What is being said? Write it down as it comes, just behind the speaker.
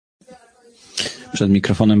Przed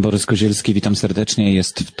mikrofonem Borys Kozielski, witam serdecznie.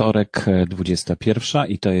 Jest wtorek, 21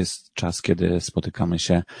 i to jest czas, kiedy spotykamy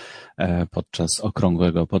się podczas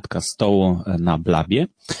okrągłego podcastołu na Blabie.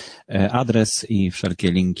 Adres i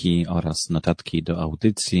wszelkie linki oraz notatki do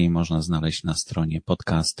audycji można znaleźć na stronie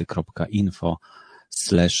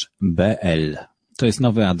podcasty.info/bl. To jest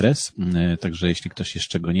nowy adres, także jeśli ktoś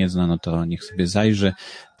jeszcze go nie zna, no to niech sobie zajrzy.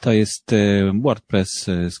 To jest WordPress,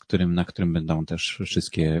 na którym będą też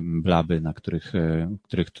wszystkie blaby, w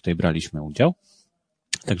których tutaj braliśmy udział.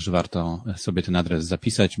 Także warto sobie ten adres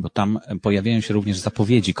zapisać, bo tam pojawiają się również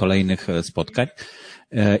zapowiedzi kolejnych spotkań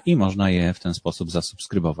i można je w ten sposób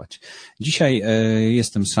zasubskrybować. Dzisiaj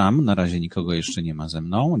jestem sam, na razie nikogo jeszcze nie ma ze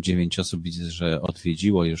mną. 9 osób widzę, że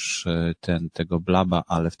odwiedziło już tego blaba,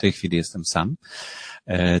 ale w tej chwili jestem sam.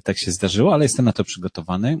 Tak się zdarzyło, ale jestem na to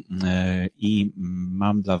przygotowany i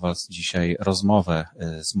mam dla Was dzisiaj rozmowę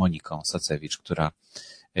z Moniką Sacewicz, która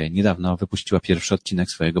niedawno wypuściła pierwszy odcinek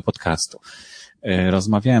swojego podcastu.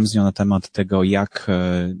 Rozmawiałem z nią na temat tego,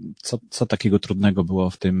 co takiego trudnego było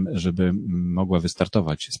w tym, żeby mogła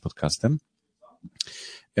wystartować z podcastem.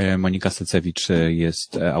 Monika Sacewicz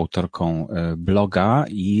jest autorką bloga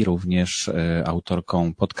i również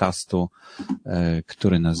autorką podcastu,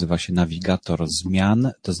 który nazywa się Nawigator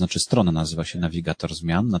Zmian, to znaczy strona nazywa się Nawigator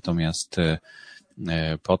Zmian, natomiast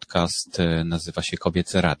podcast nazywa się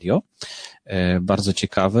Kobiece Radio. Bardzo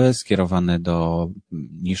ciekawy, skierowany do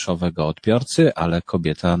niszowego odbiorcy, ale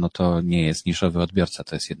kobieta, no to nie jest niszowy odbiorca,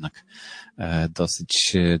 to jest jednak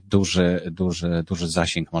dosyć duży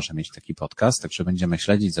zasięg może mieć taki podcast, także będziemy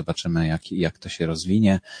śledzić, zobaczymy jak to się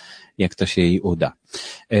rozwinie, jak to się jej uda.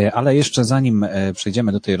 Ale jeszcze zanim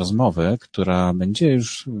przejdziemy do tej rozmowy, która będzie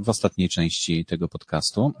już w ostatniej części tego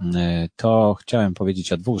podcastu, to chciałem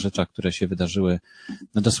powiedzieć o 2 rzeczach, które się wydarzyły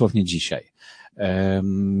no dosłownie dzisiaj.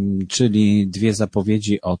 Czyli 2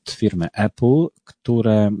 zapowiedzi od firmy Apple,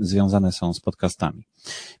 które związane są z podcastami.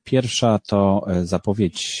 Pierwsza to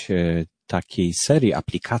zapowiedź takiej serii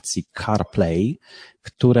aplikacji CarPlay,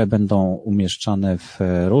 które będą umieszczane w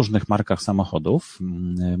różnych markach samochodów,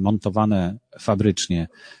 montowane fabrycznie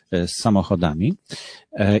z samochodami.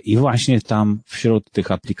 I właśnie tam wśród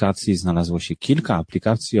tych aplikacji znalazło się kilka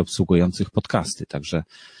aplikacji obsługujących podcasty. Także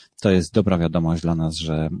to jest dobra wiadomość dla nas,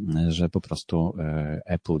 że po prostu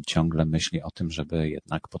Apple ciągle myśli o tym, żeby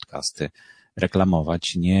jednak podcasty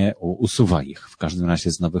reklamować, nie usuwa ich, w każdym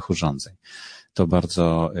razie z nowych urządzeń. To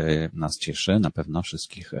bardzo nas cieszy, na pewno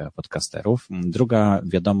wszystkich podcasterów. Druga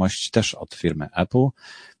wiadomość też od firmy Apple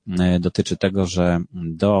dotyczy tego, że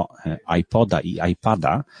do iPoda i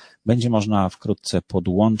iPada będzie można wkrótce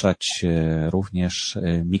podłączać również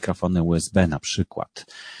mikrofony USB na przykład.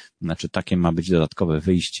 Znaczy takie ma być dodatkowe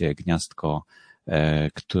wyjście, gniazdko,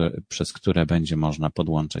 przez które będzie można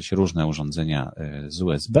podłączać różne urządzenia z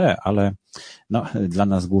USB, ale no, dla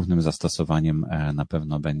nas głównym zastosowaniem na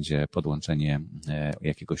pewno będzie podłączenie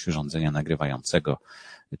jakiegoś urządzenia nagrywającego,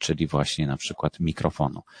 czyli właśnie na przykład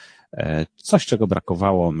mikrofonu. Coś, czego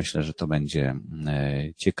brakowało, myślę, że to będzie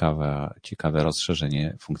ciekawe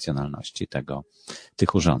rozszerzenie funkcjonalności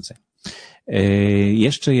tych urządzeń.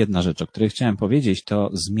 Jeszcze jedna rzecz, o której chciałem powiedzieć, to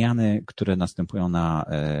zmiany, które następują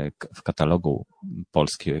w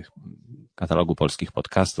katalogu polskich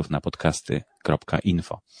podcastów na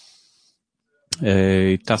podcasty.info.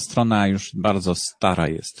 Ta strona już bardzo stara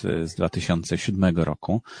jest, z 2007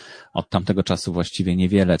 roku. Od tamtego czasu właściwie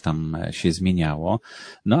niewiele tam się zmieniało,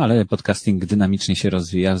 no ale podcasting dynamicznie się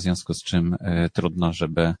rozwija, w związku z czym trudno,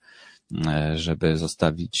 żeby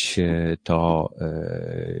zostawić to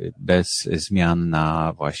bez zmian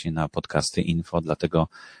właśnie na podcasty info, dlatego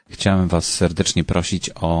chciałem Was serdecznie prosić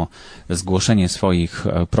o zgłoszenie swoich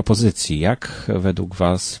propozycji, jak według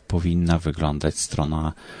Was powinna wyglądać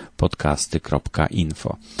strona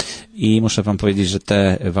podcasty.info. I muszę Wam powiedzieć, że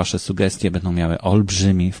te Wasze sugestie będą miały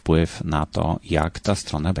olbrzymi wpływ na to, jak ta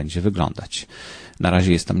strona będzie wyglądać. Na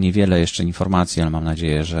razie jest tam niewiele jeszcze informacji, ale mam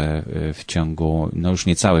nadzieję, że w ciągu już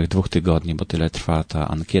niecałych 2 tygodni, bo tyle trwa ta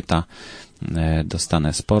ankieta,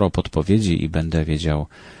 dostanę sporo podpowiedzi i będę wiedział,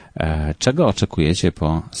 czego oczekujecie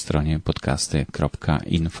po stronie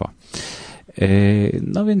podcasty.info.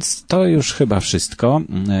 No więc to już chyba wszystko.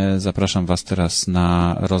 Zapraszam Was teraz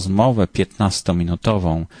na rozmowę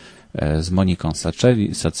 15-minutową z Moniką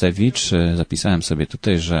Sacewicz. Zapisałem sobie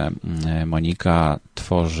tutaj, że Monika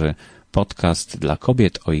tworzy podcast dla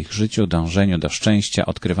kobiet o ich życiu, dążeniu do szczęścia,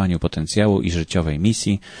 odkrywaniu potencjału i życiowej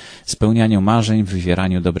misji, spełnianiu marzeń,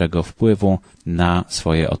 wywieraniu dobrego wpływu na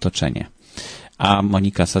swoje otoczenie. A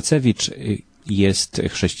Monika Sacewicz jest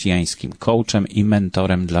chrześcijańskim coachem i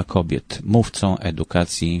mentorem dla kobiet, mówcą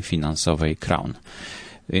edukacji finansowej Crown.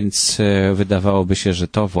 Więc wydawałoby się, że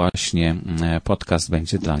to właśnie podcast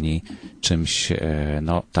będzie dla niej czymś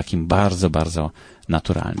takim bardzo, bardzo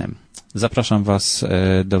naturalnym. Zapraszam Was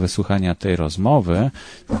do wysłuchania tej rozmowy,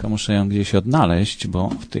 tylko muszę ją gdzieś odnaleźć, bo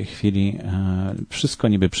w tej chwili wszystko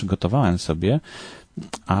niby przygotowałem sobie,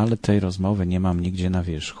 ale tej rozmowy nie mam nigdzie na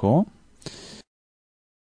wierzchu.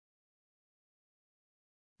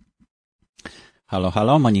 Halo,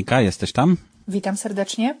 halo, Monika, jesteś tam? Witam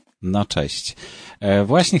serdecznie. No cześć.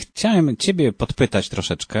 Właśnie chciałem Ciebie podpytać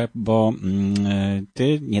troszeczkę, bo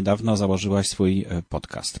Ty niedawno założyłaś swój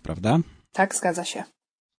podcast, prawda? Tak, zgadza się.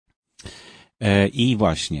 I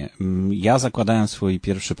właśnie, ja zakładałem swój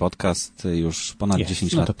pierwszy podcast już ponad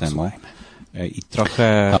 10 lat temu i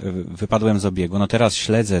trochę wypadłem z obiegu. No teraz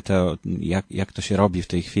śledzę to, jak to się robi w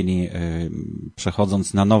tej chwili,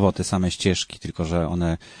 przechodząc na nowo te same ścieżki, tylko że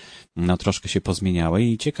one troszkę się pozmieniały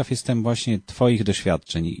i ciekaw jestem właśnie Twoich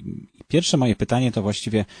doświadczeń. Pierwsze moje pytanie to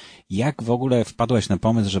właściwie, jak w ogóle wpadłaś na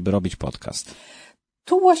pomysł, żeby robić podcast?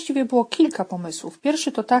 Tu właściwie było kilka pomysłów.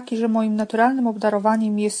 Pierwszy to taki, że moim naturalnym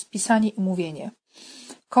obdarowaniem jest pisanie i mówienie.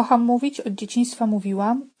 Kocham mówić, od dzieciństwa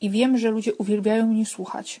mówiłam i wiem, że ludzie uwielbiają mnie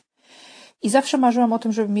słuchać. I zawsze marzyłam o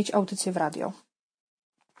tym, żeby mieć audycję w radio.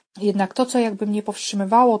 Jednak to, co jakby mnie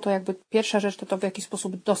powstrzymywało, to jakby pierwsza rzecz to w jaki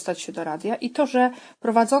sposób dostać się do radia i to, że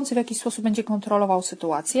prowadzący w jakiś sposób będzie kontrolował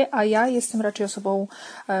sytuację, a ja jestem raczej osobą,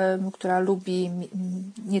 która lubi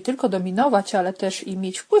nie tylko dominować, ale też i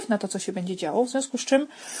mieć wpływ na to, co się będzie działo, w związku z czym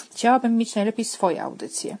chciałabym mieć najlepiej swoje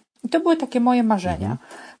audycje. I to były takie moje marzenia.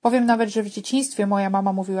 Powiem nawet, że w dzieciństwie moja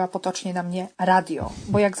mama mówiła potocznie na mnie radio,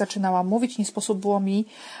 bo jak zaczynałam mówić, nie sposób było mi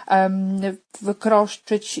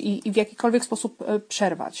wykroczyć i w jakikolwiek sposób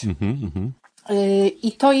przerwać.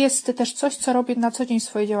 I to jest też coś, co robię na co dzień w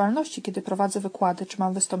swojej działalności, kiedy prowadzę wykłady, czy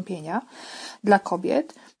mam wystąpienia dla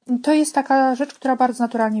kobiet. To jest taka rzecz, która bardzo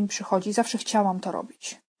naturalnie mi przychodzi. Zawsze chciałam to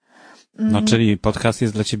robić. No, czyli podcast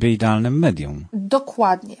jest dla Ciebie idealnym medium.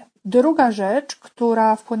 Dokładnie. Druga rzecz,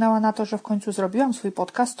 która wpłynęła na to, że w końcu zrobiłam swój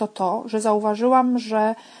podcast, to to, że zauważyłam,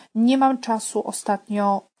 że nie mam czasu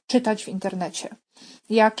ostatnio czytać w internecie.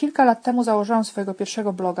 Ja kilka lat temu założyłam swojego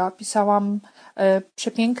pierwszego bloga, pisałam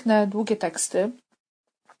przepiękne, długie teksty.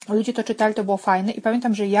 Ludzie to czytali, to było fajne i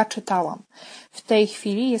pamiętam, że ja czytałam. W tej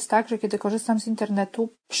chwili jest tak, że kiedy korzystam z internetu,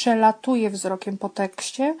 przelatuję wzrokiem po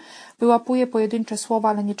tekście, wyłapuję pojedyncze słowa,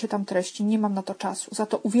 ale nie czytam treści, nie mam na to czasu. Za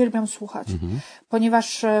to uwielbiam słuchać,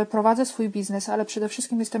 ponieważ prowadzę swój biznes, ale przede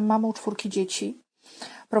wszystkim jestem mamą 4 dzieci,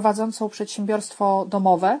 prowadzącą przedsiębiorstwo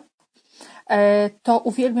domowe. To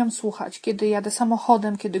uwielbiam słuchać. Kiedy jadę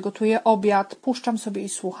samochodem, kiedy gotuję obiad, puszczam sobie i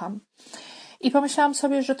słucham. I pomyślałam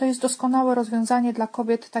sobie, że to jest doskonałe rozwiązanie dla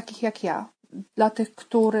kobiet takich jak ja. Dla tych,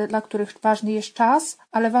 dla których ważny jest czas,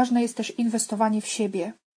 ale ważne jest też inwestowanie w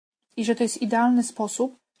siebie. I że to jest idealny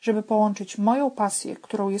sposób, żeby połączyć moją pasję,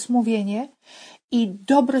 którą jest mówienie, i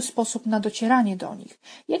dobry sposób na docieranie do nich.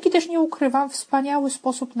 Jak i też nie ukrywam, wspaniały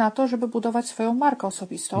sposób na to, żeby budować swoją markę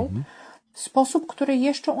osobistą. Sposób, który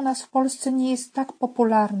jeszcze u nas w Polsce nie jest tak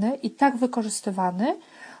popularny i tak wykorzystywany,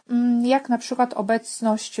 jak na przykład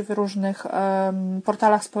obecność w różnych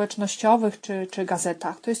portalach społecznościowych czy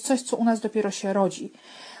gazetach. To jest coś, co u nas dopiero się rodzi.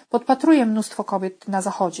 Podpatruję mnóstwo kobiet na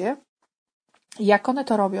zachodzie, jak one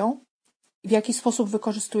to robią, w jaki sposób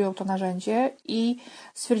wykorzystują to narzędzie i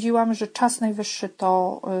stwierdziłam, że czas najwyższy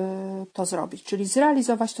to zrobić, czyli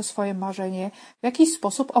zrealizować to swoje marzenie w jakiś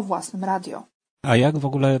sposób o własnym radio. A jak w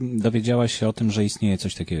ogóle dowiedziałaś się o tym, że istnieje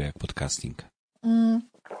coś takiego jak podcasting?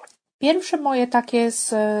 Pierwsze moje takie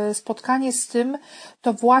spotkanie z tym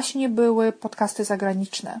to właśnie były podcasty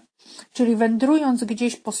zagraniczne. Czyli wędrując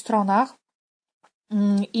gdzieś po stronach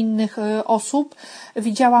innych osób,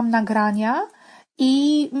 widziałam nagrania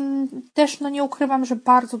i też nie ukrywam, że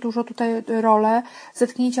bardzo dużo tutaj rolę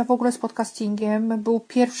zetknięcia w ogóle z podcastingiem był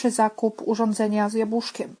pierwszy zakup urządzenia z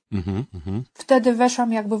jabłuszkiem. Wtedy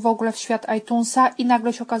weszłam jakby w ogóle w świat iTunesa i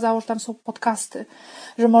nagle się okazało, że tam są podcasty,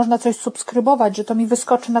 że można coś subskrybować, że to mi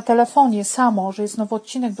wyskoczy na telefonie samo, że jest nowy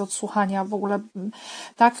odcinek do odsłuchania, w ogóle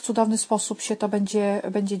tak w cudowny sposób się to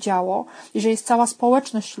będzie działo i że jest cała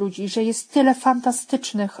społeczność ludzi, że jest tyle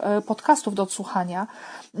fantastycznych podcastów do odsłuchania.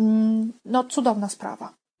 Cudowna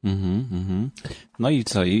sprawa. No i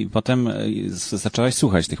co? I potem zaczęłaś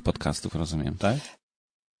słuchać tych podcastów, rozumiem, tak?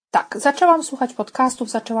 Tak, zaczęłam słuchać podcastów,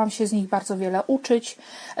 zaczęłam się z nich bardzo wiele uczyć,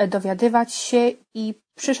 dowiadywać się i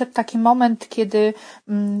przyszedł taki moment, kiedy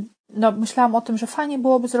myślałam o tym, że fajnie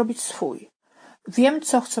byłoby zrobić swój. Wiem,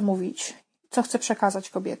 co chcę mówić, co chcę przekazać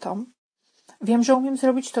kobietom. Wiem, że umiem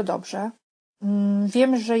zrobić to dobrze.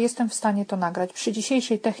 Wiem, że jestem w stanie to nagrać. Przy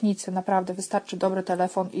dzisiejszej technice naprawdę wystarczy dobry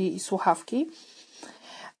telefon i słuchawki.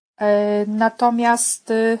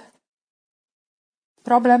 Natomiast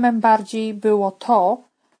Problemem bardziej było to,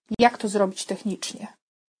 jak to zrobić technicznie.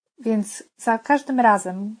 Więc za każdym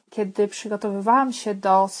razem, kiedy przygotowywałam się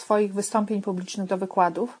do swoich wystąpień publicznych, do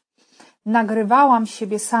wykładów, nagrywałam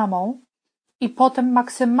siebie samą i potem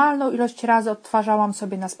maksymalną ilość razy odtwarzałam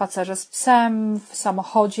sobie na spacerze z psem, w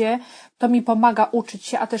samochodzie. To mi pomaga uczyć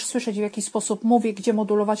się, a też słyszeć, w jaki sposób mówię, gdzie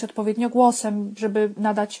modulować odpowiednio głosem, żeby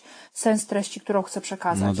nadać sens treści, którą chcę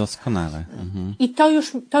przekazać. No doskonale. Mhm. I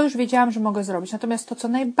to już wiedziałam, że mogę zrobić. Natomiast to, co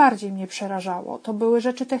najbardziej mnie przerażało, to były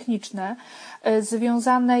rzeczy techniczne,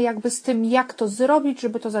 związane jakby z tym, jak to zrobić,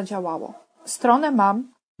 żeby to zadziałało. Stronę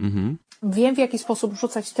mam, wiem, w jaki sposób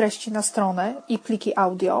wrzucać treści na stronę i pliki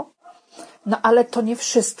audio, no ale to nie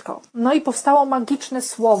wszystko. No i powstało magiczne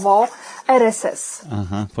słowo RSS.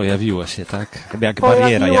 Aha, pojawiło się, tak? Jak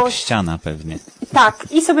bariera, jak ściana pewnie. Tak,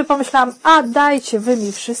 i sobie pomyślałam, dajcie wy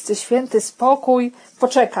mi wszyscy święty spokój,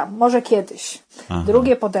 poczekam, może kiedyś. Aha.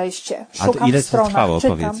 Drugie podejście, szukam ile w stronach, to trwało,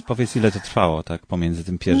 czytam. Powiedz, ile to trwało, tak, pomiędzy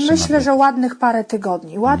tym pierwszym Myślę, że ładnych parę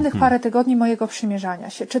tygodni. Parę tygodni mojego przymierzania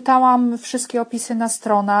się. Czytałam wszystkie opisy na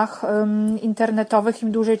stronach internetowych.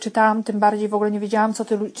 Im dłużej czytałam, tym bardziej w ogóle nie wiedziałam,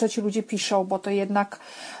 co ci ludzie piszą, bo to jednak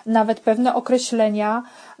nawet pewne określenia,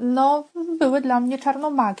 no, były dla mnie czarną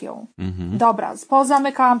magią. Dobra,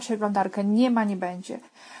 pozamykałam przeglądarkę, nie będzie.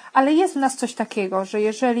 Ale jest w nas coś takiego, że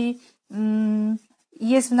jeżeli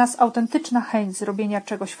jest w nas autentyczna chęć zrobienia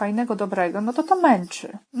czegoś fajnego, dobrego, no to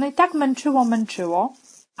męczy. No i tak męczyło,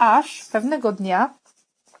 aż pewnego dnia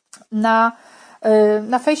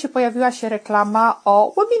na fejsie pojawiła się reklama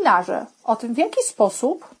o webinarze, o tym, w jaki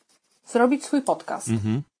sposób zrobić swój podcast.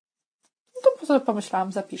 To sobie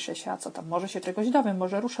pomyślałam, zapiszę się, a co tam, może się czegoś dowiem,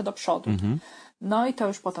 może ruszę do przodu. No i to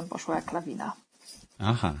już potem poszło jak lawina.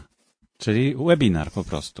 Aha, czyli webinar po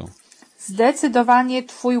prostu. Zdecydowanie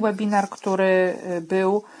twój webinar, który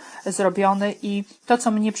był zrobiony i to,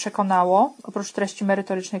 co mnie przekonało, oprócz treści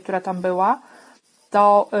merytorycznej, która tam była,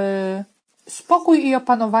 to spokój i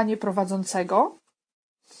opanowanie prowadzącego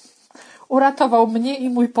uratował mnie i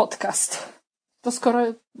mój podcast. To skoro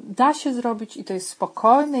da się zrobić i to jest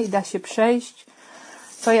spokojne i da się przejść,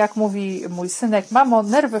 to jak mówi mój synek, mamo,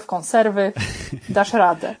 nerwy w konserwy, dasz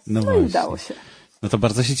radę. No i udało się. No to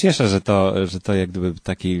bardzo się cieszę, że to jak gdyby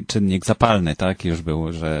taki czynnik zapalny, tak, już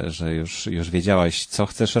był, że już wiedziałaś, co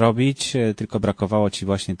chcesz robić, tylko brakowało ci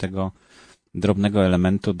właśnie tego drobnego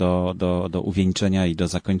elementu do uwieńczenia i do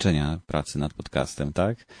zakończenia pracy nad podcastem,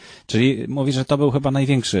 tak? Czyli mówisz, że to był chyba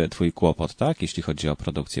największy twój kłopot, tak? Jeśli chodzi o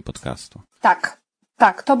produkcję podcastu.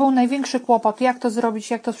 Tak, to był największy kłopot. Jak to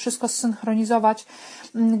zrobić, jak to wszystko zsynchronizować,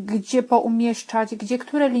 gdzie poumieszczać, gdzie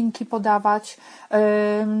które linki podawać.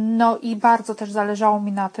 No i bardzo też zależało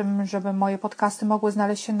mi na tym, żeby moje podcasty mogły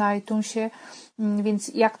znaleźć się na iTunesie,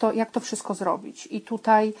 więc jak to wszystko zrobić. I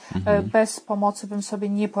tutaj bez pomocy bym sobie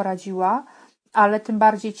nie poradziła, ale tym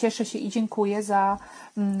bardziej cieszę się i dziękuję za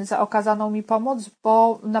okazaną mi pomoc,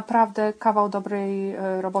 bo naprawdę kawał dobrej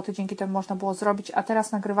roboty dzięki temu można było zrobić, a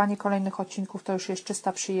teraz nagrywanie kolejnych odcinków to już jest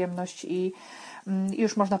czysta przyjemność i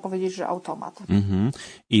już można powiedzieć, że automat.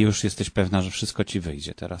 I już jesteś pewna, że wszystko ci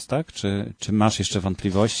wyjdzie teraz, tak? Czy masz jeszcze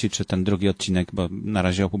wątpliwości, czy ten drugi odcinek, bo na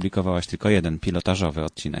razie opublikowałaś tylko jeden pilotażowy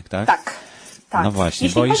odcinek, tak? Tak. No właśnie,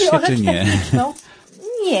 boisz się czy nie?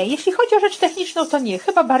 Nie, jeśli chodzi o rzecz techniczną, to nie.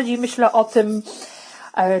 Chyba bardziej myślę o tym,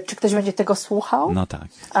 czy ktoś będzie tego słuchał, no tak.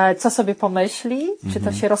 Co sobie pomyśli, czy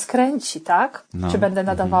to się rozkręci, tak? Czy będę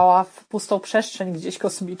nadawała w pustą przestrzeń gdzieś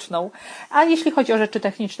kosmiczną. A jeśli chodzi o rzeczy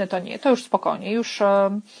techniczne, to nie. To już spokojnie, już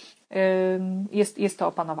jest to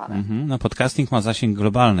opanowane. No podcasting ma zasięg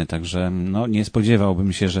globalny, także no nie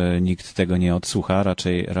spodziewałbym się, że nikt tego nie odsłucha,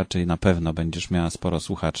 raczej na pewno będziesz miała sporo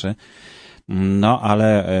słuchaczy. No,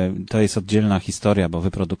 ale to jest oddzielna historia, bo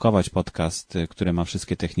wyprodukować podcast, który ma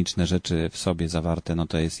wszystkie techniczne rzeczy w sobie zawarte, no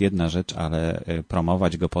to jest jedna rzecz, ale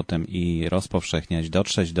promować go potem i rozpowszechniać,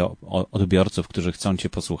 dotrzeć do odbiorców, którzy chcą cię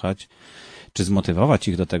posłuchać, czy zmotywować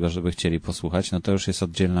ich do tego, żeby chcieli posłuchać, no to już jest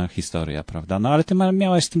oddzielna historia, prawda? No, ale ty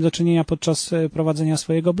miałaś z tym do czynienia podczas prowadzenia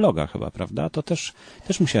swojego bloga chyba, prawda? To też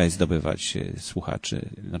musiałaś zdobywać słuchaczy,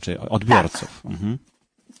 znaczy odbiorców.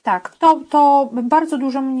 Tak, to bardzo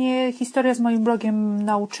dużo mnie historia z moim blogiem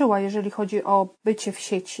nauczyła, jeżeli chodzi o bycie w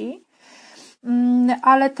sieci,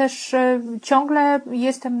 ale też ciągle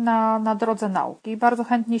jestem na drodze nauki. Bardzo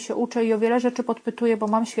chętnie się uczę i o wiele rzeczy podpytuję, bo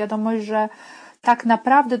mam świadomość, że tak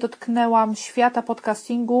naprawdę dotknęłam świata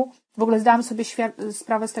podcastingu. W ogóle zdałam sobie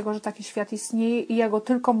sprawę z tego, że taki świat istnieje i ja go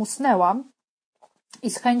tylko musnęłam. I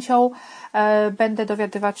z chęcią będę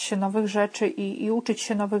dowiadywać się nowych rzeczy i uczyć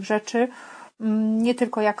się nowych rzeczy, nie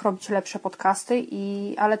tylko jak robić lepsze podcasty,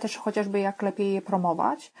 ale też chociażby jak lepiej je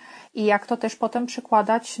promować i jak to też potem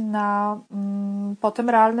przekładać na potem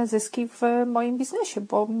realne zyski w moim biznesie,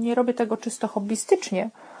 bo nie robię tego czysto hobbystycznie,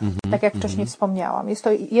 tak jak wcześniej wspomniałam. Jest to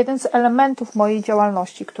jeden z elementów mojej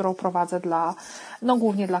działalności, którą prowadzę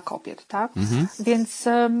głównie dla kobiet, tak? Więc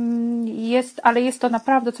ale jest to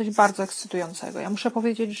naprawdę coś bardzo ekscytującego. Ja muszę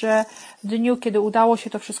powiedzieć, że w dniu, kiedy udało się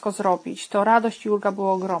to wszystko zrobić, to radość i ulga były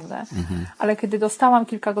ogromne. Ale kiedy dostałam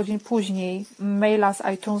kilka godzin później maila z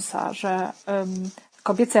iTunesa, że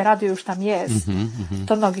kobiece radio już tam jest,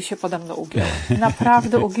 to nogi się pode mną ugięły.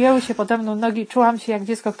 Naprawdę ugięły się pode mną nogi. Czułam się jak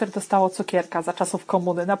dziecko, które dostało cukierka za czasów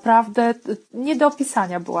komuny. Naprawdę nie do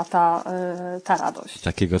opisania była ta radość.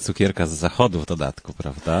 Takiego cukierka z zachodu w dodatku,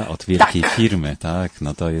 prawda? Od wielkiej firmy, tak?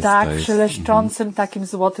 No to jest... Tak, przy leszczącym takim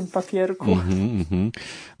złotym papierku.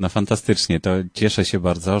 No fantastycznie, to cieszę się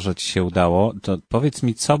bardzo, że ci się udało. To powiedz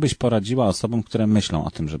mi, co byś poradziła osobom, które myślą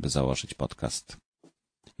o tym, żeby założyć podcast?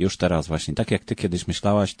 Już teraz właśnie, tak jak ty kiedyś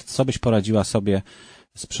myślałaś, co byś poradziła sobie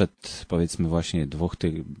sprzed, powiedzmy właśnie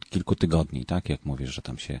kilku tygodni, tak? Jak mówisz, że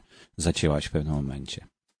tam się zacięłaś w pewnym momencie.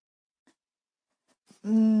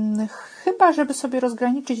 Chyba, żeby sobie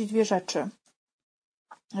rozgraniczyć dwie rzeczy.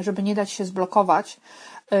 Żeby nie dać się zblokować.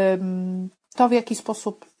 To, w jaki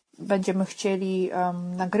sposób będziemy chcieli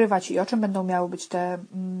nagrywać i o czym będą miały być te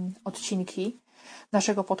odcinki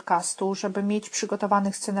naszego podcastu, żeby mieć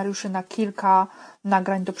przygotowanych scenariuszy na kilka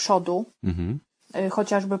nagrań do przodu.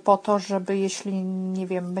 Chociażby po to, żeby jeśli, nie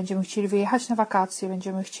wiem, będziemy chcieli wyjechać na wakacje,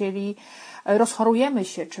 rozchorujemy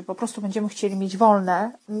się, czy po prostu będziemy chcieli mieć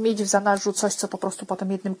wolne, mieć w zanadrzu coś, co po prostu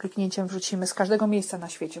potem jednym kliknięciem wrzucimy z każdego miejsca na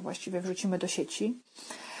świecie właściwie, wrzucimy do sieci.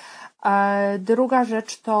 Druga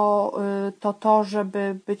rzecz to,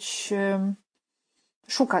 żeby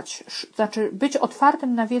być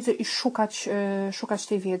otwartym na wiedzę i szukać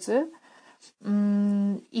tej wiedzy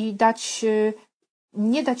i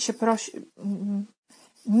nie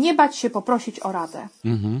bać się poprosić o radę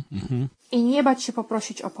i nie bać się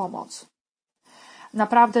poprosić o pomoc.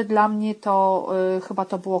 Naprawdę dla mnie chyba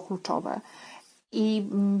to było kluczowe. I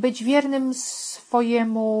być wiernym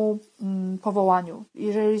swojemu powołaniu.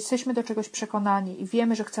 Jeżeli jesteśmy do czegoś przekonani i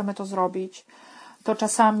wiemy, że chcemy to zrobić, to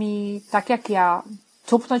czasami, tak jak ja,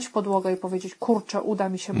 tupnąć w podłogę i powiedzieć, kurczę, uda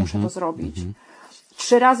mi się, muszę to zrobić.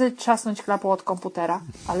 3 razy trzasnąć klapą od komputera,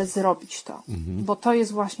 ale zrobić to. Bo to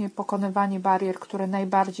jest właśnie pokonywanie barier, które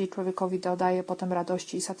najbardziej człowiekowi dodaje potem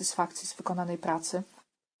radości i satysfakcji z wykonanej pracy.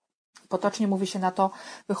 Potocznie mówi się na to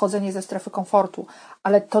wychodzenie ze strefy komfortu,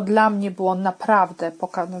 ale to dla mnie było naprawdę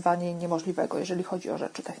pokonywanie niemożliwego, jeżeli chodzi o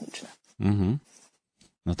rzeczy techniczne.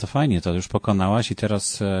 No to fajnie, to już pokonałaś i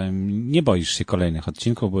teraz nie boisz się kolejnych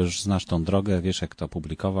odcinków, bo już znasz tą drogę, wiesz jak to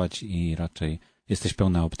publikować i raczej jesteś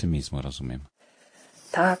pełna optymizmu, rozumiem.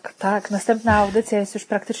 Tak. Następna audycja jest już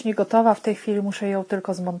praktycznie gotowa. W tej chwili muszę ją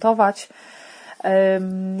tylko zmontować.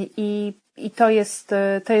 I to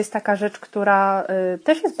jest taka rzecz, która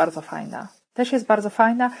też jest bardzo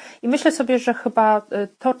fajna. I myślę sobie, że chyba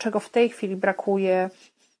to, czego w tej chwili brakuje,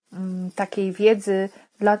 takiej wiedzy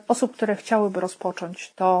dla osób, które chciałyby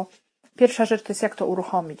rozpocząć, to pierwsza rzecz to jest jak to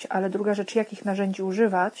uruchomić, ale druga rzecz, jakich narzędzi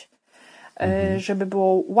używać, żeby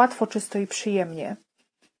było łatwo, czysto i przyjemnie.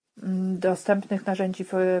 Dostępnych narzędzi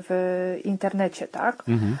w internecie, tak?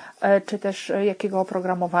 Czy też jakiego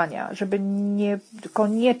oprogramowania, żeby nie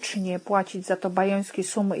koniecznie płacić za to bajońskie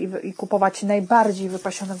sumy i kupować najbardziej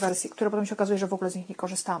wypasione wersje, które potem się okazuje, że w ogóle z nich nie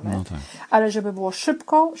korzystamy, No tak. ale żeby było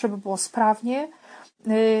szybko, żeby było sprawnie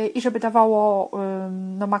i żeby dawało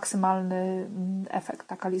maksymalny efekt,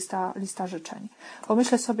 taka lista życzeń. Bo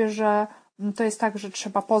myślę sobie, że to jest tak, że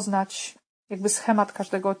trzeba poznać jakby schemat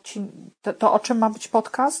każdego odcinka, to o czym ma być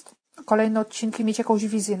podcast, kolejne odcinki, mieć jakąś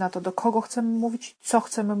wizję na to, do kogo chcemy mówić, co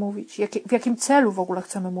chcemy mówić, w jakim celu w ogóle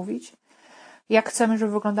chcemy mówić, jak chcemy,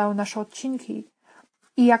 żeby wyglądały nasze odcinki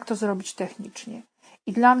i jak to zrobić technicznie.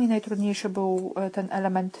 I dla mnie najtrudniejszy był ten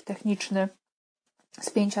element techniczny,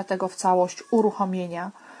 spięcia tego w całość,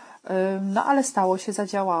 uruchomienia, ale stało się,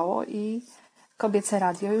 zadziałało i kobiece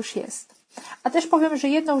radio już jest. A też powiem, że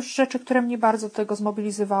jedną z rzeczy, które mnie bardzo do tego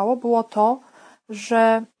zmobilizowało, było to,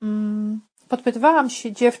 że podpytywałam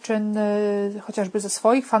się dziewczyn, chociażby ze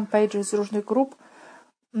swoich fanpages, z różnych grup,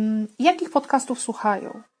 jakich podcastów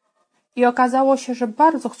słuchają. I okazało się, że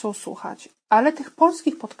bardzo chcą słuchać, ale tych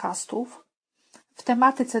polskich podcastów w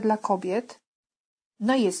tematyce dla kobiet,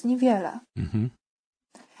 jest niewiele.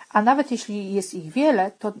 A nawet jeśli jest ich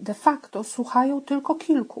wiele, to de facto słuchają tylko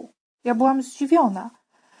kilku. Ja byłam zdziwiona.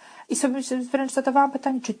 I sobie wręcz zadawałam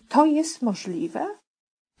pytanie, czy to jest możliwe?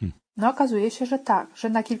 Okazuje się, że tak, że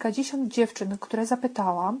na kilkadziesiąt dziewczyn, które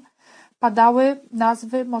zapytałam, padały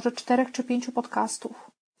nazwy może 4 czy 5 podcastów,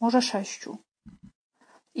 może 6.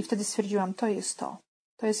 I wtedy stwierdziłam, to jest to.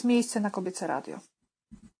 To jest miejsce na kobiece radio.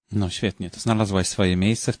 No świetnie, to znalazłaś swoje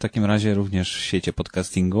miejsce w takim razie również w świecie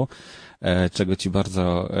podcastingu, czego Ci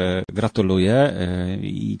bardzo gratuluję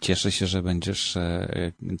i cieszę się, że będziesz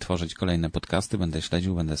tworzyć kolejne podcasty. Będę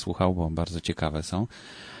śledził, będę słuchał, bo bardzo ciekawe są.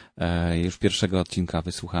 Już pierwszego odcinka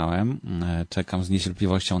wysłuchałem. Czekam z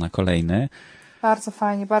niecierpliwością na kolejny. Bardzo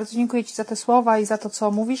fajnie, bardzo dziękuję Ci za te słowa i za to,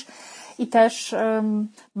 co mówisz. I też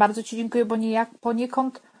bardzo Ci dziękuję, bo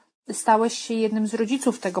poniekąd stałeś się jednym z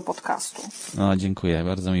rodziców tego podcastu. No, dziękuję,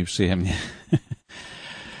 bardzo mi przyjemnie.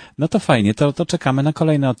 No to fajnie, to czekamy na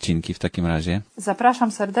kolejne odcinki w takim razie.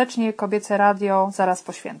 Zapraszam serdecznie, Kobiece Radio, zaraz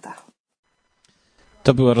po świętach.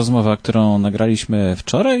 To była rozmowa, którą nagraliśmy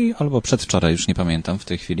wczoraj albo przedwczoraj, już nie pamiętam w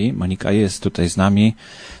tej chwili. Monika jest tutaj z nami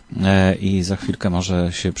i za chwilkę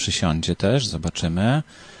może się przysiądzie też, zobaczymy.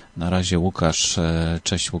 Na razie Łukasz,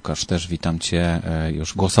 cześć Łukasz, też witam Cię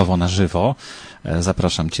już głosowo na żywo.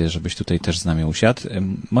 Zapraszam Cię, żebyś tutaj też z nami usiadł.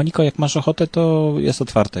 Moniko, jak masz ochotę, to jest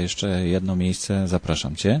otwarte jeszcze jedno miejsce,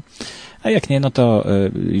 zapraszam Cię. A jak nie, no to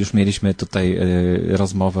już mieliśmy tutaj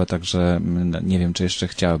rozmowę, także nie wiem, czy jeszcze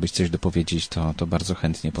chciałabyś coś dopowiedzieć, to bardzo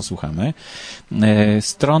chętnie posłuchamy.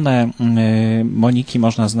 Stronę Moniki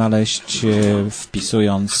można znaleźć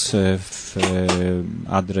wpisując w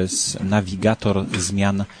adres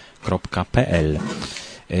nawigatorzmian.pl.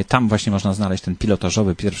 Tam właśnie można znaleźć ten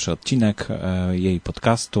pilotażowy pierwszy odcinek jej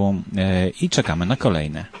podcastu i czekamy na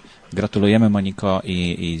kolejne. Gratulujemy Moniko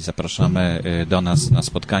i zapraszamy do nas na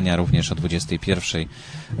spotkania również o 21:00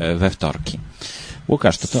 we wtorki.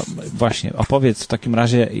 Łukasz, to właśnie opowiedz w takim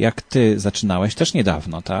razie, jak ty zaczynałeś też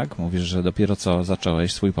niedawno, tak? Mówisz, że dopiero co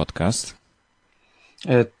zacząłeś swój podcast.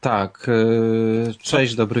 Tak.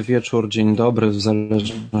 Cześć, dobry wieczór, dzień dobry, w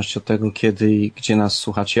zależności od tego, kiedy i gdzie nas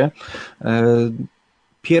słuchacie.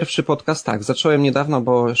 Pierwszy podcast, tak, zacząłem niedawno,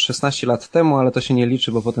 bo 16 lat temu, ale to się nie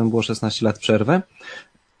liczy, bo potem było 16 lat przerwy.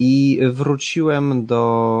 I wróciłem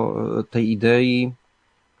do tej idei,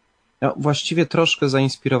 no, właściwie troszkę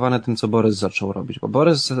zainspirowany tym, co Borys zaczął robić, bo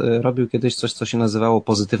Borys robił kiedyś coś, co się nazywało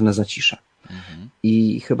pozytywne zacisze.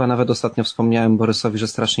 I chyba nawet ostatnio wspomniałem Borysowi, że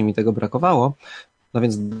strasznie mi tego brakowało, no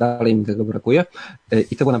więc dalej mi tego brakuje.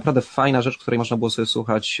 I to była naprawdę fajna rzecz, której można było sobie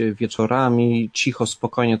słuchać wieczorami, cicho,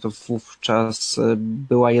 spokojnie. To wówczas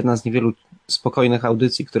była jedna z niewielu spokojnych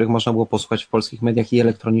audycji, których można było posłuchać w polskich mediach i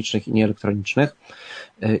elektronicznych, i nieelektronicznych.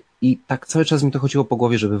 I tak cały czas mi to chodziło po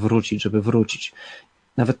głowie, żeby wrócić.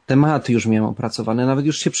 Nawet tematy już miałem opracowane, nawet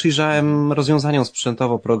już się przyjrzałem rozwiązaniom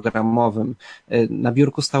sprzętowo-programowym. Na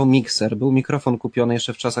biurku stał mikser, był mikrofon kupiony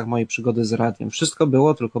jeszcze w czasach mojej przygody z radiem. Wszystko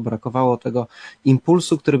było, tylko brakowało tego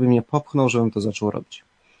impulsu, który by mnie popchnął, żebym to zaczął robić.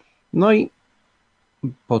 No i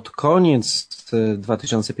pod koniec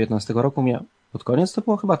 2015 roku pod koniec to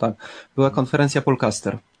było chyba tak. Była konferencja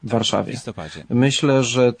Polcaster w Warszawie. W listopadzie. Myślę,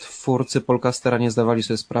 że twórcy Polcastera nie zdawali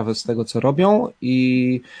sobie sprawy z tego, co robią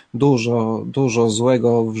i dużo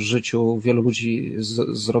złego w życiu wielu ludzi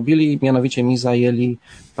zrobili, mianowicie mi zajęli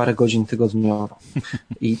parę godzin tygodniowo.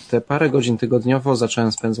 I te parę godzin tygodniowo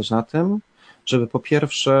zacząłem spędzać na tym, żeby po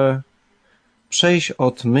pierwsze przejść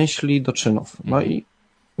od myśli do czynów. No i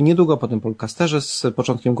niedługo po tym Polcasterze z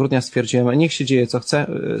początkiem grudnia stwierdziłem, niech się dzieje co chce,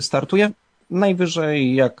 startuję.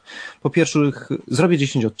 Najwyżej jak po pierwszych zrobię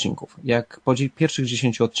 10 odcinków. Jak po pierwszych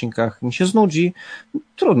 10 odcinkach mi się znudzi,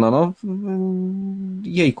 trudno,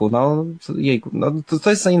 jejku, to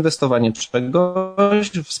jest zainwestowanie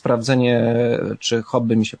czegoś, w sprawdzenie, czy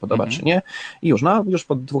hobby mi się podoba, czy nie. I już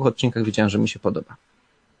po 2 odcinkach wiedziałem, że mi się podoba.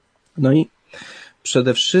 No i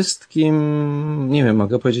przede wszystkim, nie wiem,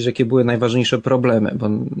 mogę powiedzieć, jakie były najważniejsze problemy, bo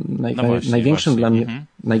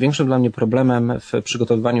największym dla mnie problemem w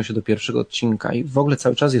przygotowywaniu się do pierwszego odcinka i w ogóle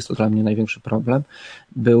cały czas jest to dla mnie największy problem,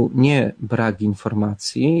 był nie brak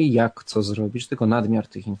informacji, jak co zrobić, tylko nadmiar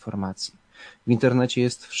tych informacji. W internecie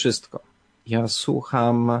jest wszystko. Ja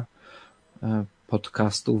słucham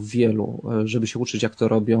podcastów wielu, żeby się uczyć, jak to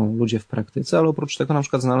robią ludzie w praktyce, ale oprócz tego na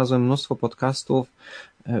przykład znalazłem mnóstwo podcastów,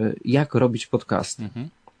 jak robić podcasty.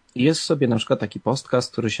 Jest sobie na przykład taki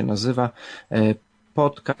podcast, który się nazywa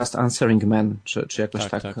Podcast Answering Man, czy jakoś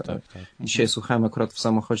tak. Dzisiaj słuchałem akurat w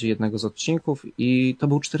samochodzie jednego z odcinków i to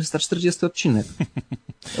był 440 odcinek.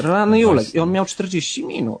 Rany Julek. I on miał 40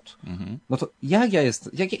 minut. No to jak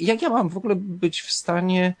ja mam w ogóle być w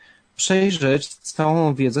stanie przejrzeć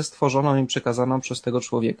całą wiedzę stworzoną i przekazaną przez tego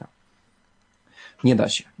człowieka? Nie da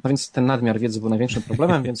się. No więc ten nadmiar wiedzy był największym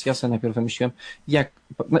problemem, więc ja sobie najpierw wymyśliłem,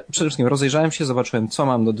 przede wszystkim rozejrzałem się, zobaczyłem, co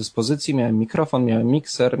mam do dyspozycji, miałem mikrofon, miałem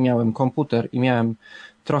mikser, miałem komputer i miałem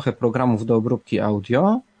trochę programów do obróbki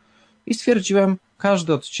audio i stwierdziłem,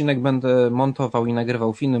 każdy odcinek będę montował i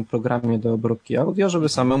nagrywał w innym programie do obróbki audio, żeby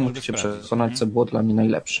samemu się przekonać, co było dla mnie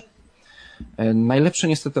najlepsze. Najlepszy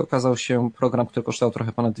niestety okazał się program, który kosztował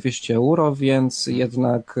trochę ponad 200 euro, więc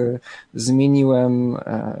jednak zmieniłem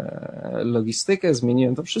logistykę,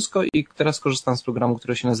 zmieniłem to wszystko i teraz korzystam z programu,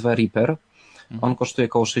 który się nazywa Reaper. On kosztuje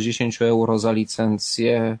około 60 euro za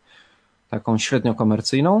licencję taką średnio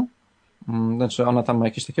komercyjną. Znaczy ona tam ma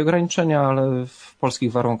jakieś takie ograniczenia, ale w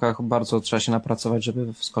polskich warunkach bardzo trzeba się napracować,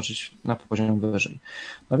 żeby wskoczyć na poziom wyżej.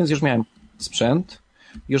 No więc już miałem sprzęt,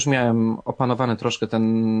 już miałem opanowany troszkę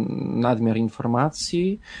ten nadmiar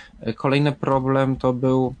informacji. Kolejny problem to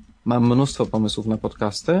był, mam mnóstwo pomysłów na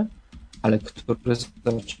podcasty, ale który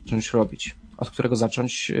zacząć robić? Od którego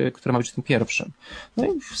zacząć, który ma być tym pierwszym? No i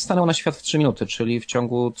stanęło na świat w 3 minuty, czyli w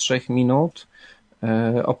ciągu 3 minut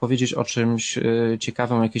opowiedzieć o czymś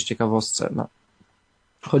ciekawym, o jakiejś ciekawostce. No.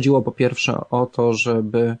 Chodziło po pierwsze o to,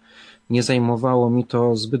 żeby nie zajmowało mi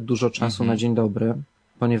to zbyt dużo czasu na dzień dobry,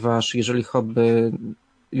 ponieważ jeżeli hobby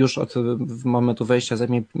już od momentu wejścia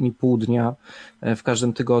zajmie mi pół dnia w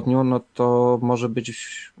każdym tygodniu, no to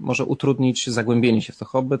może utrudnić zagłębienie się w to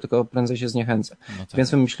hobby, tylko prędzej się zniechęcę. No tak.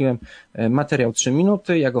 Więc wymyśliłem materiał 3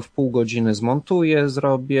 minuty, ja go w pół godziny zmontuję,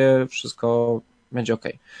 zrobię, wszystko będzie ok.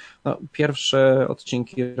 No, pierwsze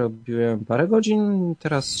odcinki robiłem parę godzin,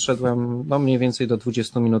 teraz szedłem mniej więcej do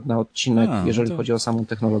 20 minut na odcinek, jeżeli chodzi o samą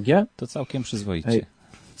technologię. To całkiem przyzwoicie.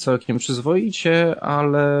 Całkiem przyzwoicie,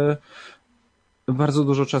 ale bardzo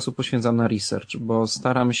dużo czasu poświęcam na research, bo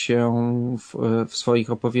staram się w swoich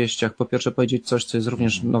opowieściach po pierwsze powiedzieć coś, co jest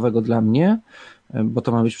również nowego dla mnie, bo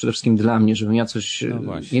to ma być przede wszystkim dla mnie, żebym ja coś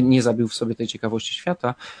nie zabił w sobie tej ciekawości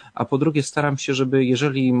świata, a po drugie staram się, żeby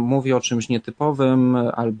jeżeli mówię o czymś nietypowym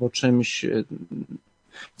albo czymś,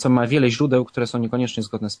 co ma wiele źródeł, które są niekoniecznie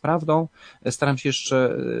zgodne z prawdą, staram się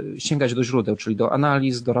jeszcze sięgać do źródeł, czyli do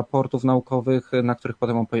analiz, do raportów naukowych, na których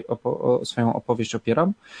potem swoją opowieść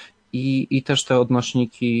opieram i też te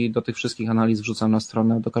odnośniki do tych wszystkich analiz wrzucam na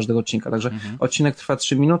stronę do każdego odcinka. Także odcinek trwa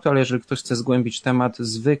 3 minuty, ale jeżeli ktoś chce zgłębić temat,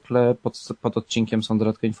 zwykle pod odcinkiem są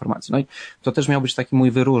dodatkowe informacje. No i to też miał być taki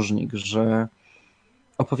mój wyróżnik, że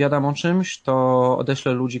opowiadam o czymś, to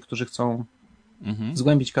odeślę ludzi, którzy chcą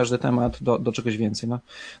zgłębić każdy temat do czegoś więcej.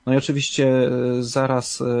 No i oczywiście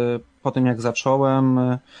zaraz po tym, jak zacząłem,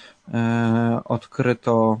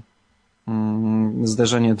 odkryto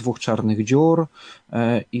zderzenie 2 czarnych dziur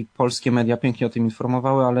i polskie media pięknie o tym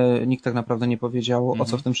informowały, ale nikt tak naprawdę nie powiedział, o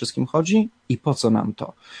co w tym wszystkim chodzi i po co nam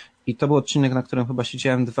to. I to był odcinek, na którym chyba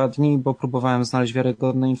siedziałem 2 dni, bo próbowałem znaleźć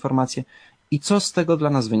wiarygodne informacje i co z tego dla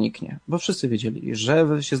nas wyniknie. Bo wszyscy wiedzieli,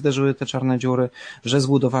 że się zderzyły te czarne dziury, że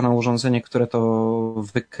zbudowano urządzenie, które to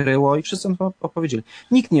wykryło i wszyscy to opowiedzieli.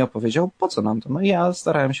 Nikt nie opowiedział, po co nam to. No i ja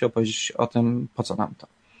starałem się opowiedzieć o tym, po co nam to.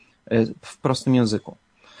 W prostym języku.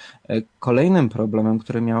 Kolejnym problemem,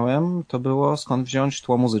 który miałem, to było skąd wziąć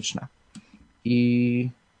tło muzyczne. I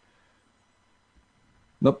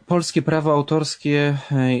polskie prawo autorskie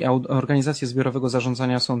i organizacje zbiorowego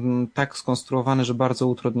zarządzania są tak skonstruowane, że bardzo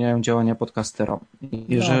utrudniają działania podcasterom.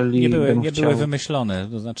 Jeżeli nie były wymyślone,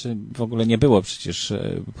 to znaczy w ogóle nie było przecież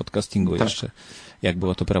podcastingu jeszcze, jak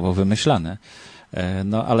było to prawo wymyślane.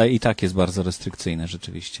 No ale i tak jest bardzo restrykcyjne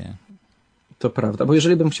rzeczywiście. To prawda, bo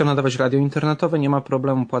jeżeli bym chciał nadawać radio internetowe, nie ma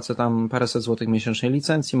problemu, płacę tam paręset złotych miesięcznej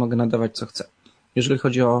licencji, mogę nadawać co chcę. Jeżeli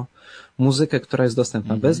chodzi o muzykę, która jest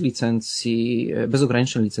dostępna bez licencji, bez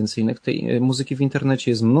ograniczeń licencyjnych, tej muzyki w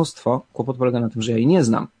internecie jest mnóstwo. Kłopot polega na tym, że ja jej nie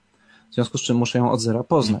znam. W związku z czym muszę ją od zera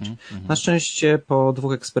poznać. Na szczęście po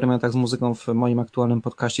 2 eksperymentach z muzyką w moim aktualnym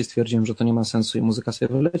podcaście stwierdziłem, że to nie ma sensu i muzyka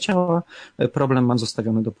sobie wyleciała. Problem mam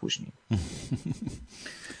zostawiony do później.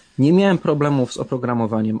 Nie miałem problemów z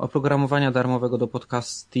oprogramowaniem. Oprogramowania darmowego do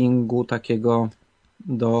podcastingu, takiego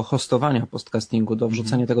do hostowania podcastingu, do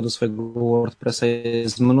wrzucenia tego do swojego WordPressa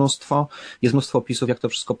jest mnóstwo opisów, jak to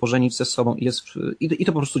wszystko pożenić ze sobą i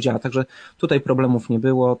to po prostu działa. Także tutaj problemów nie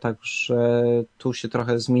było, także tu się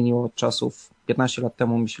trochę zmieniło od czasów. 15 lat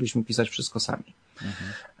temu musieliśmy pisać wszystko sami.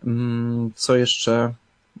 Co jeszcze?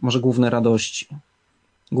 Może główne radości.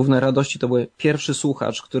 Główne radości to były pierwszy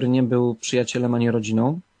słuchacz, który nie był przyjacielem ani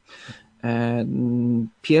rodziną.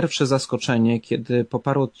 Pierwsze zaskoczenie, kiedy po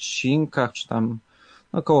paru odcinkach, czy tam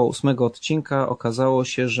około 8 odcinka okazało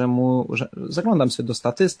się, że zaglądam sobie do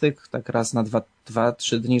statystyk, tak raz na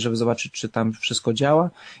 2-3 dni, żeby zobaczyć, czy tam wszystko działa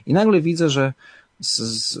i nagle widzę, że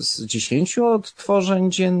z 10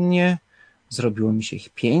 odtworzeń dziennie zrobiło mi się ich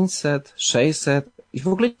 500, 600 i w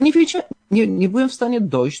ogóle nie byłem w stanie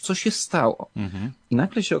dojść, co się stało. I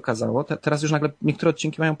nagle się okazało, teraz już nagle niektóre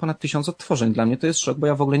odcinki mają ponad 1000 odtworzeń. Dla mnie to jest szok, bo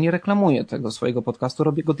ja w ogóle nie reklamuję tego swojego podcastu,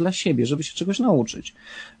 robię go dla siebie, żeby się czegoś nauczyć.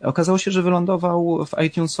 Okazało się, że wylądował w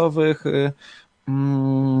iTunesowych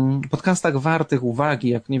podcastach wartych uwagi,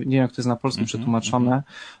 jak nie wiem, jak to jest na polskim przetłumaczone,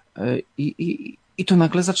 i to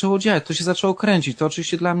nagle zaczęło działać, to się zaczęło kręcić. To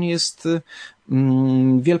oczywiście dla mnie jest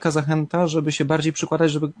wielka zachęta, żeby się bardziej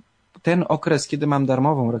przykładać, żeby ten okres, kiedy mam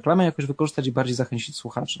darmową reklamę, jakoś wykorzystać i bardziej zachęcić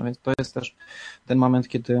słuchaczy. No więc to jest też ten moment,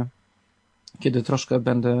 kiedy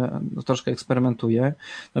troszkę eksperymentuję.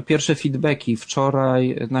 No pierwsze feedbacki.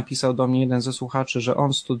 Wczoraj napisał do mnie jeden ze słuchaczy, że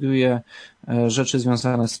on studiuje rzeczy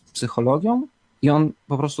związane z psychologią i on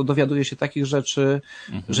po prostu dowiaduje się takich rzeczy,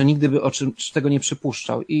 że nigdy by o czym tego nie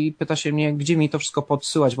przypuszczał. I pyta się mnie, gdzie mi to wszystko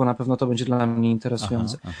podsyłać, bo na pewno to będzie dla mnie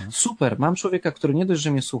interesujące. Super, mam człowieka, który nie dość,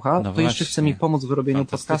 że mnie słucha, to jeszcze chce mi pomóc w wyrobieniu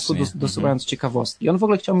podcastu, dosyłając ciekawostki. I on w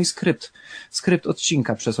ogóle chciał mi skrypt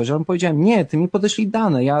odcinka przesłać. A on powiedział, nie, ty mi podeślij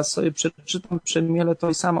dane, ja sobie przeczytam, przemielę to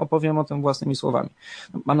i sam opowiem o tym własnymi słowami.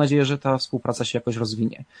 Mam nadzieję, że ta współpraca się jakoś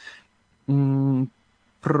rozwinie.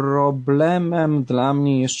 Problemem dla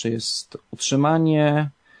mnie jeszcze jest utrzymanie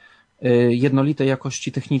jednolitej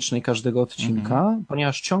jakości technicznej każdego odcinka,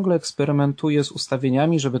 ponieważ ciągle eksperymentuję z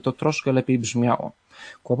ustawieniami, żeby to troszkę lepiej brzmiało.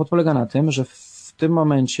 Kłopot polega na tym, że w tym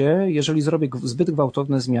momencie, jeżeli zrobię zbyt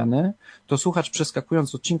gwałtowne zmiany, to słuchacz przeskakując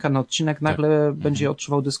z odcinka na odcinek nagle będzie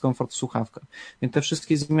odczuwał dyskomfort w słuchawkach. Więc te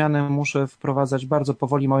wszystkie zmiany muszę wprowadzać bardzo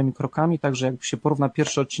powoli, małymi krokami, także jak się porówna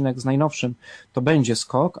pierwszy odcinek z najnowszym, to będzie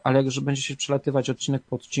skok, ale jak będzie się przelatywać odcinek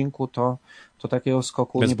po odcinku, to takiego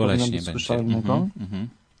skoku nie powinno być słyszalnego.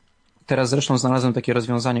 Teraz zresztą znalazłem takie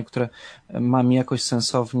rozwiązanie, które ma mi jakoś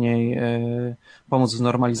sensowniej pomóc w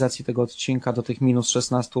normalizacji tego odcinka do tych minus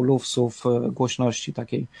 16 lufsów głośności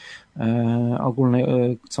takiej ogólnej,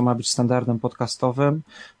 co ma być standardem podcastowym.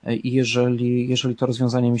 I jeżeli to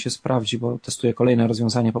rozwiązanie mi się sprawdzi, bo testuję kolejne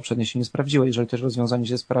rozwiązanie, poprzednie się nie sprawdziło, jeżeli to rozwiązanie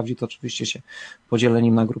się sprawdzi, to oczywiście się podzielę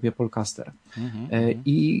nim na grupie Polcaster.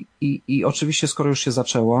 I oczywiście, skoro już się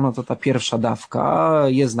zaczęło, no to ta pierwsza dawka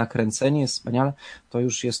jest nakręcenie, jest wspaniale, to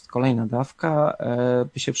już jest kolejna dawka,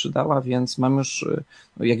 by się przydała, więc mam już,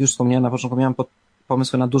 jak już wspomniałem na początku, miałem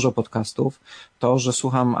pomysły na dużo podcastów. To, że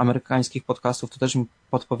słucham amerykańskich podcastów, to też mi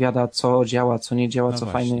podpowiada, co działa, co nie działa, co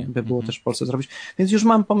fajnie by było też w Polsce zrobić. Więc już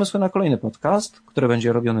mam pomysły na kolejny podcast, który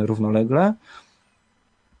będzie robiony równolegle.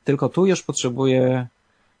 Tylko tu już potrzebuję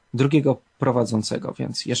drugiego prowadzącego,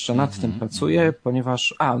 więc jeszcze nad tym pracuję,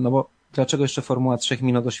 ponieważ, no bo dlaczego jeszcze formuła 3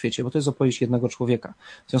 minut o świecie? Bo to jest opowieść jednego człowieka.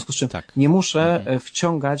 W związku z czym nie muszę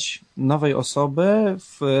wciągać nowej osoby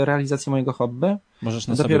w realizację mojego hobby. Możesz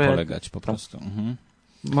na sobie polegać po prostu.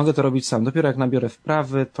 Mogę to robić sam. Dopiero jak nabiorę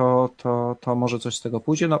wprawy, to może coś z tego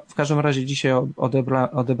pójdzie. No, w każdym razie dzisiaj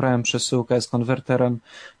odebrałem przesyłkę z konwerterem,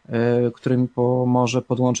 który mi pomoże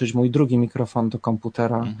podłączyć mój drugi mikrofon do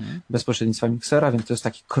komputera bez pośrednictwa miksera, więc to jest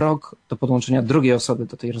taki krok do podłączenia drugiej osoby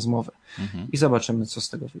do tej rozmowy. I zobaczymy, co z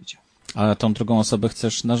tego wyjdzie. A tą drugą osobę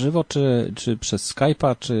chcesz na żywo, czy przez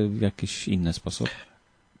Skype'a, czy w jakiś inny sposób?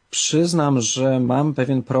 Przyznam, że mam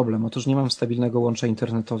pewien problem. Otóż nie mam stabilnego łącza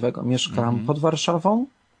internetowego. Mieszkam pod Warszawą,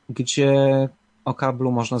 gdzie o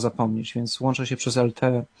kablu można zapomnieć, więc łączę się przez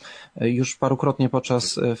LTE. Już parukrotnie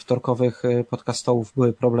podczas wtorkowych podcastołów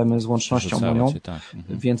były problemy z łącznością moją,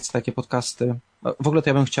 więc takie podcasty... W ogóle to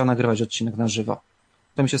ja bym chciał nagrywać odcinek na żywo.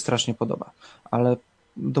 To mi się strasznie podoba, ale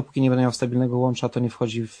dopóki nie będę miał stabilnego łącza, to nie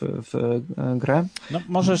wchodzi w grę. No,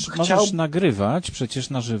 możesz nagrywać przecież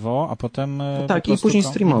na żywo, a potem... Tak, i później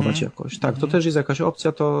streamować jakoś. Tak, to też jest jakaś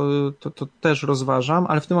opcja, to też rozważam,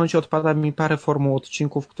 ale w tym momencie odpada mi parę formuł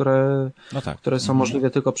odcinków, które są możliwe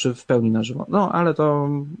tylko w pełni na żywo. No, ale to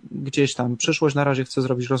gdzieś tam przyszłość. Na razie chcę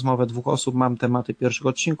zrobić rozmowę 2 osób, mam tematy pierwszych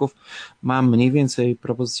odcinków, mam mniej więcej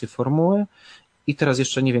propozycje formuły. I teraz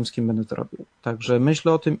jeszcze nie wiem, z kim będę to robił. Także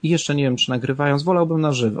myślę o tym i jeszcze nie wiem, czy nagrywając, wolałbym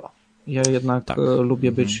na żywo. Ja jednak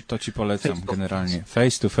lubię być... To ci polecam generalnie.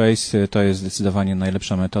 Face to face to jest zdecydowanie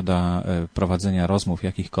najlepsza metoda prowadzenia rozmów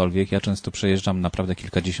jakichkolwiek. Ja często przejeżdżam naprawdę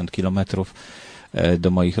kilkadziesiąt kilometrów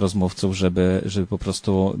do moich rozmówców, żeby po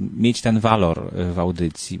prostu mieć ten walor w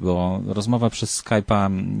audycji, bo rozmowa przez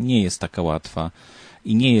Skype'a nie jest taka łatwa.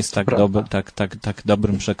 I nie jest tak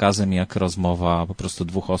dobrym przekazem jak rozmowa po prostu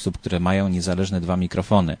 2 osób, które mają niezależne 2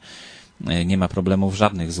 mikrofony. Nie ma problemów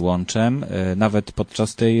żadnych z łączem. Nawet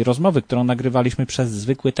podczas tej rozmowy, którą nagrywaliśmy przez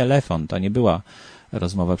zwykły telefon, to nie była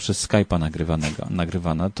rozmowa przez Skype'a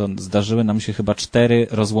nagrywana, to zdarzyły nam się chyba 4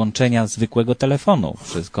 rozłączenia zwykłego telefonu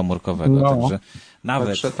przez komórkowego. Także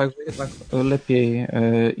nawet... Także jednak lepiej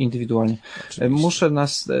indywidualnie.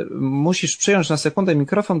 Musisz przyjąć na sekundę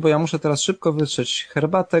mikrofon, bo ja muszę teraz szybko wytrzeć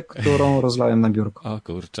herbatę, którą rozlałem na biurko. O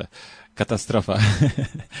kurczę, katastrofa.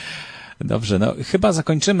 Dobrze, no chyba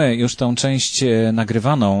zakończymy już tą część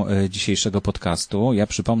nagrywaną dzisiejszego podcastu. Ja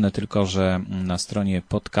przypomnę tylko, że na stronie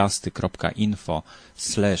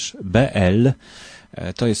podcasty.info/bl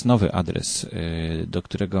To jest nowy adres, do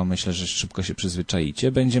którego myślę, że szybko się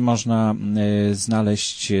przyzwyczaicie. Będzie można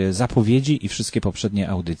znaleźć zapowiedzi i wszystkie poprzednie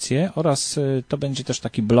audycje oraz to będzie też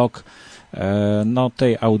taki blog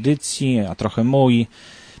tej audycji, a trochę mój.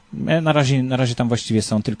 Na razie tam właściwie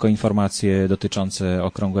są tylko informacje dotyczące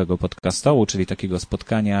okrągłego podcastołu, czyli takiego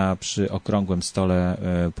spotkania przy okrągłym stole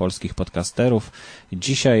polskich podcasterów.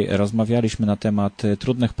 Dzisiaj rozmawialiśmy na temat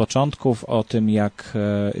trudnych początków, o tym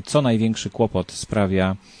co największy kłopot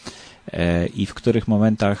sprawia i w których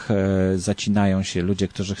momentach zacinają się ludzie,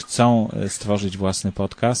 którzy chcą stworzyć własny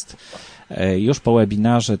podcast. Już po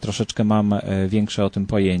webinarze troszeczkę mam większe o tym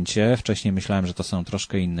pojęcie. Wcześniej myślałem, że to są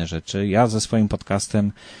troszkę inne rzeczy. Ja ze swoim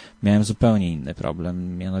podcastem miałem zupełnie inny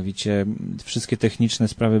problem. Mianowicie wszystkie techniczne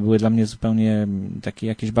sprawy były dla mnie zupełnie takie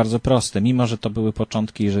jakieś bardzo proste. Mimo że to były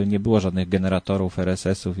początki, że nie było żadnych generatorów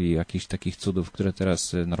RSS-ów i jakichś takich cudów, które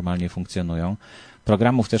teraz normalnie funkcjonują.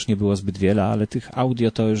 Programów też nie było zbyt wiele, ale tych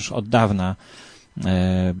audio to już od dawna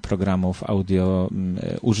programów audio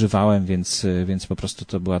używałem, więc po prostu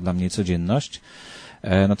to była dla mnie codzienność.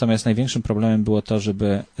 Natomiast największym problemem było to,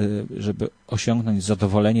 żeby osiągnąć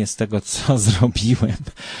zadowolenie z tego, co zrobiłem.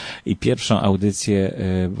 I pierwszą audycję,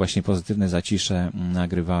 właśnie Pozytywne Zacisze,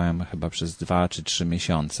 nagrywałem chyba przez 2 czy 3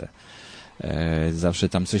 miesiące. Zawsze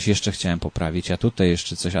tam coś jeszcze chciałem poprawić, a tutaj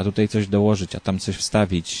jeszcze coś, a tutaj coś dołożyć, a tam coś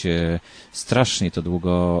wstawić. Strasznie to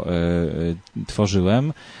długo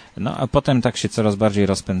tworzyłem. No a potem tak się coraz bardziej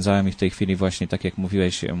rozpędzałem i w tej chwili właśnie, tak jak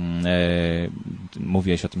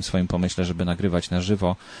mówiłeś o tym swoim pomyśle, żeby nagrywać na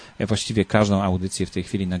żywo. Ja właściwie każdą audycję w tej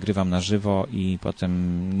chwili nagrywam na żywo i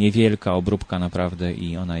potem niewielka obróbka naprawdę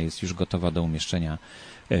i ona jest już gotowa do umieszczenia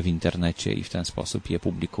w internecie i w ten sposób je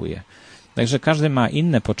publikuję. Także każdy ma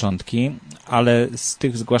inne początki, ale z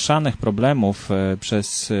tych zgłaszanych problemów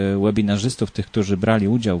przez webinarzystów, tych, którzy brali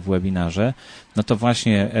udział w webinarze, no to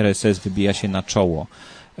właśnie RSS wybija się na czoło,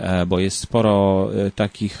 bo jest sporo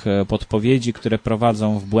takich podpowiedzi, które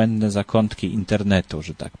prowadzą w błędne zakątki internetu,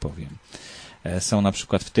 że tak powiem. Są na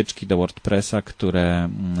przykład wtyczki do WordPressa,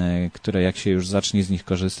 które jak się już zacznie z nich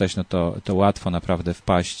korzystać, no to łatwo naprawdę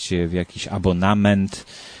wpaść w jakiś abonament.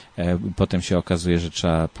 Potem się okazuje, że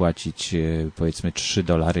trzeba płacić powiedzmy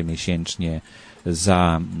 $3 miesięcznie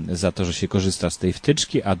za to, że się korzysta z tej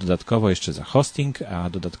wtyczki, a dodatkowo jeszcze za hosting, a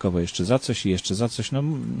dodatkowo jeszcze za coś i jeszcze za coś. No,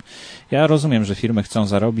 ja rozumiem, że firmy chcą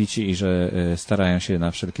zarobić i że starają się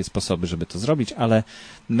na wszelkie sposoby, żeby to zrobić, ale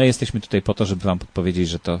my jesteśmy tutaj po to, żeby wam podpowiedzieć,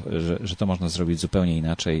 że to można zrobić zupełnie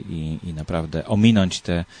inaczej i naprawdę ominąć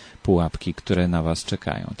te pułapki, które na was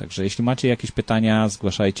czekają. Także jeśli macie jakieś pytania,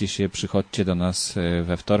 zgłaszajcie się, przychodźcie do nas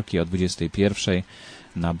we wtorki o 21:00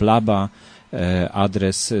 na Blaba.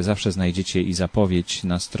 Adres zawsze znajdziecie i zapowiedź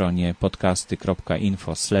na stronie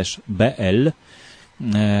podcasty.info/bl.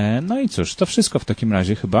 No i cóż, to wszystko w takim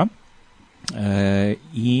razie chyba.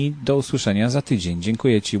 I do usłyszenia za tydzień.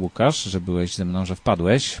 Dziękuję ci, Łukasz, że byłeś ze mną, że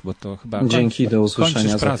wpadłeś, bo to chyba Dzięki, do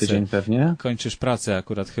usłyszenia za tydzień pewnie. Kończysz pracę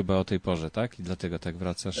akurat chyba o tej porze, tak? I dlatego tak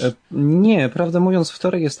wracasz? Nie, prawdę mówiąc,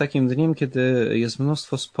 wtorek jest takim dniem, kiedy jest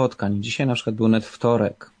mnóstwo spotkań. Dzisiaj na przykład był net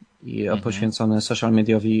wtorek i poświęcony social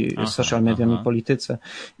mediom i polityce.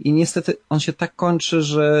 I niestety on się tak kończy,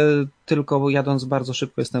 że tylko jadąc bardzo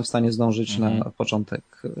szybko jestem w stanie zdążyć na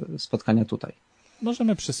początek spotkania tutaj.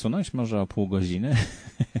 Możemy przesunąć może o pół godziny.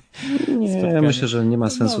 Nie, spotkanie. Myślę, że nie ma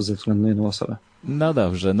sensu ze względu na jedną osobę. No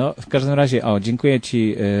dobrze, no w każdym razie, dziękuję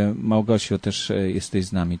ci, Małgosiu, też jesteś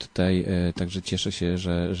z nami tutaj, także cieszę się,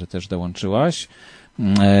 że też dołączyłaś.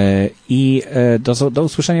 I do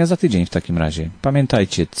usłyszenia za tydzień w takim razie.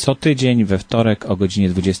 Pamiętajcie, co tydzień we wtorek o godzinie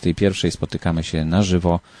 21:00 spotykamy się na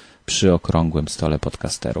żywo przy okrągłym stole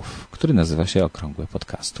podcasterów, który nazywa się Okrągłe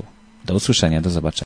Podcastu. Do usłyszenia, do zobaczenia.